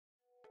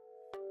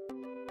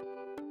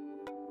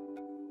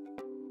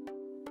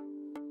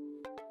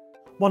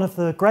One of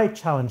the great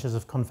challenges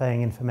of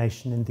conveying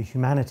information in the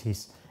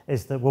humanities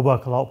is that we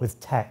work a lot with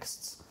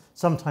texts,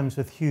 sometimes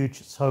with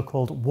huge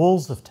so-called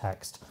walls of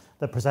text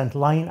that present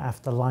line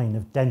after line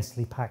of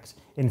densely packed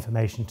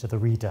information to the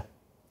reader.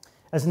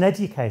 As an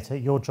educator,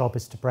 your job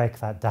is to break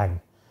that down,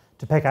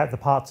 to pick out the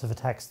parts of a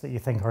text that you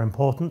think are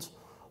important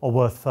or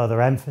worth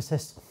further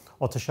emphasis,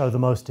 or to show the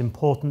most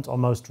important or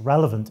most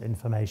relevant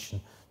information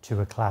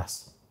to a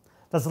class.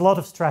 There's a lot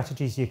of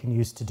strategies you can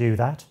use to do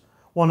that.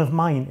 One of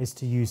mine is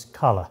to use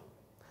colour.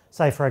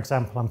 Say, for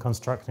example, I'm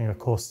constructing a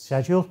course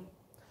schedule.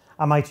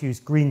 I might use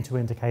green to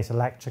indicate a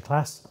lecture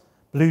class,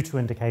 blue to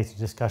indicate a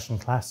discussion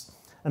class,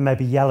 and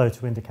maybe yellow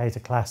to indicate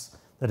a class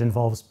that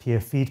involves peer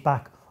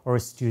feedback or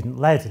is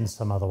student-led in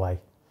some other way.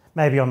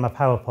 Maybe on my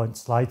PowerPoint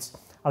slides,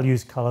 I'll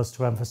use colours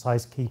to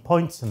emphasise key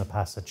points in the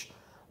passage.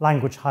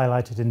 Language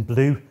highlighted in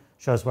blue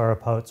shows where a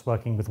poet's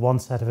working with one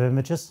set of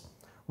images,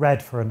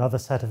 red for another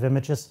set of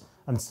images,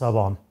 and so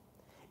on.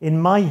 In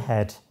my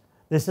head,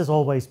 this has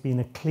always been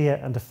a clear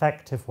and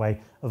effective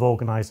way of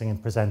organising and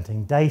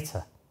presenting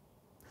data.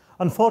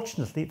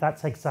 Unfortunately,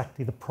 that's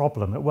exactly the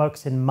problem. It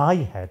works in my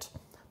head,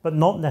 but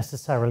not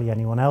necessarily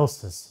anyone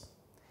else's.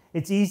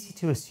 It's easy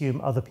to assume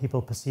other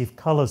people perceive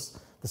colours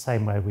the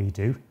same way we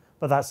do,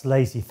 but that's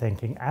lazy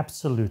thinking,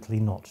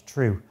 absolutely not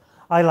true.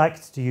 I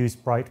liked to use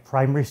bright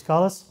primary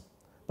colours,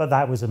 but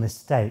that was a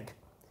mistake.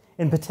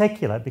 In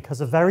particular,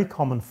 because a very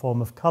common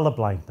form of colour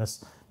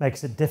blindness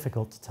makes it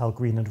difficult to tell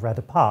green and red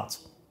apart.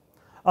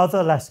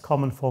 Other less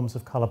common forms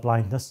of colour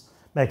blindness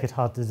make it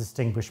hard to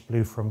distinguish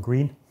blue from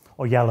green,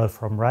 or yellow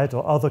from red,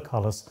 or other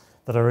colours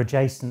that are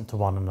adjacent to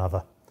one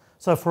another.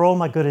 So for all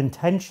my good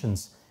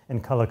intentions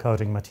in colour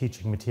coding my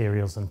teaching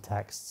materials and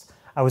texts,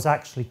 I was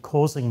actually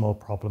causing more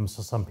problems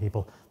for some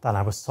people than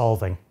I was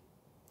solving.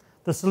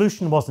 The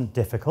solution wasn't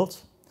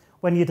difficult.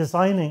 When you're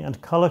designing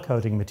and colour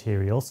coding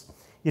materials,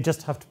 you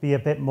just have to be a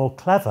bit more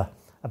clever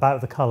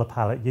about the colour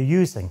palette you're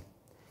using.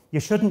 You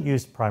shouldn't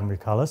use primary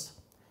colours.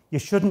 You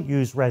shouldn't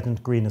use red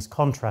and green as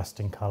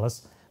contrasting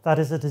colours. That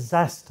is a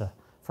disaster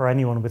for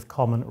anyone with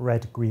common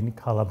red-green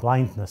colour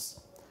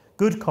blindness.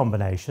 Good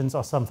combinations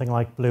are something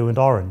like blue and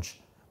orange,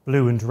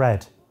 blue and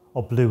red,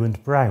 or blue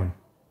and brown.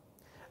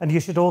 And you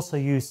should also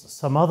use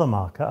some other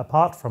marker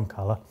apart from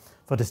colour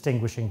for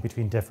distinguishing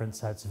between different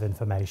sets of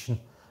information,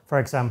 for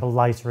example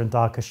lighter and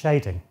darker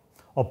shading,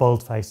 or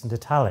boldface and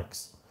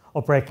italics,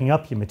 or breaking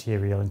up your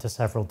material into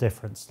several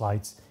different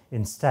slides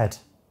instead.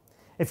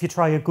 If you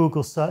try a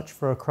Google search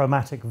for a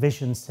chromatic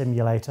vision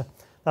simulator,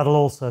 that'll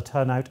also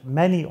turn out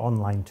many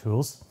online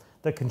tools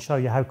that can show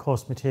you how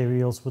course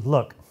materials would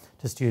look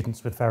to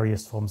students with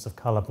various forms of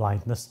colour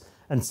blindness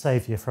and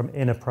save you from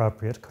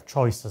inappropriate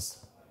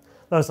choices.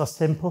 Those are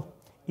simple,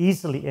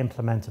 easily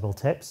implementable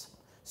tips.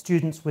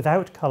 Students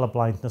without colour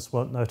blindness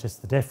won't notice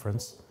the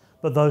difference,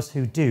 but those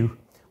who do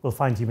will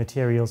find your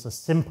materials as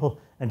simple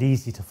and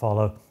easy to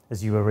follow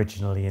as you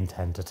originally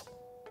intended.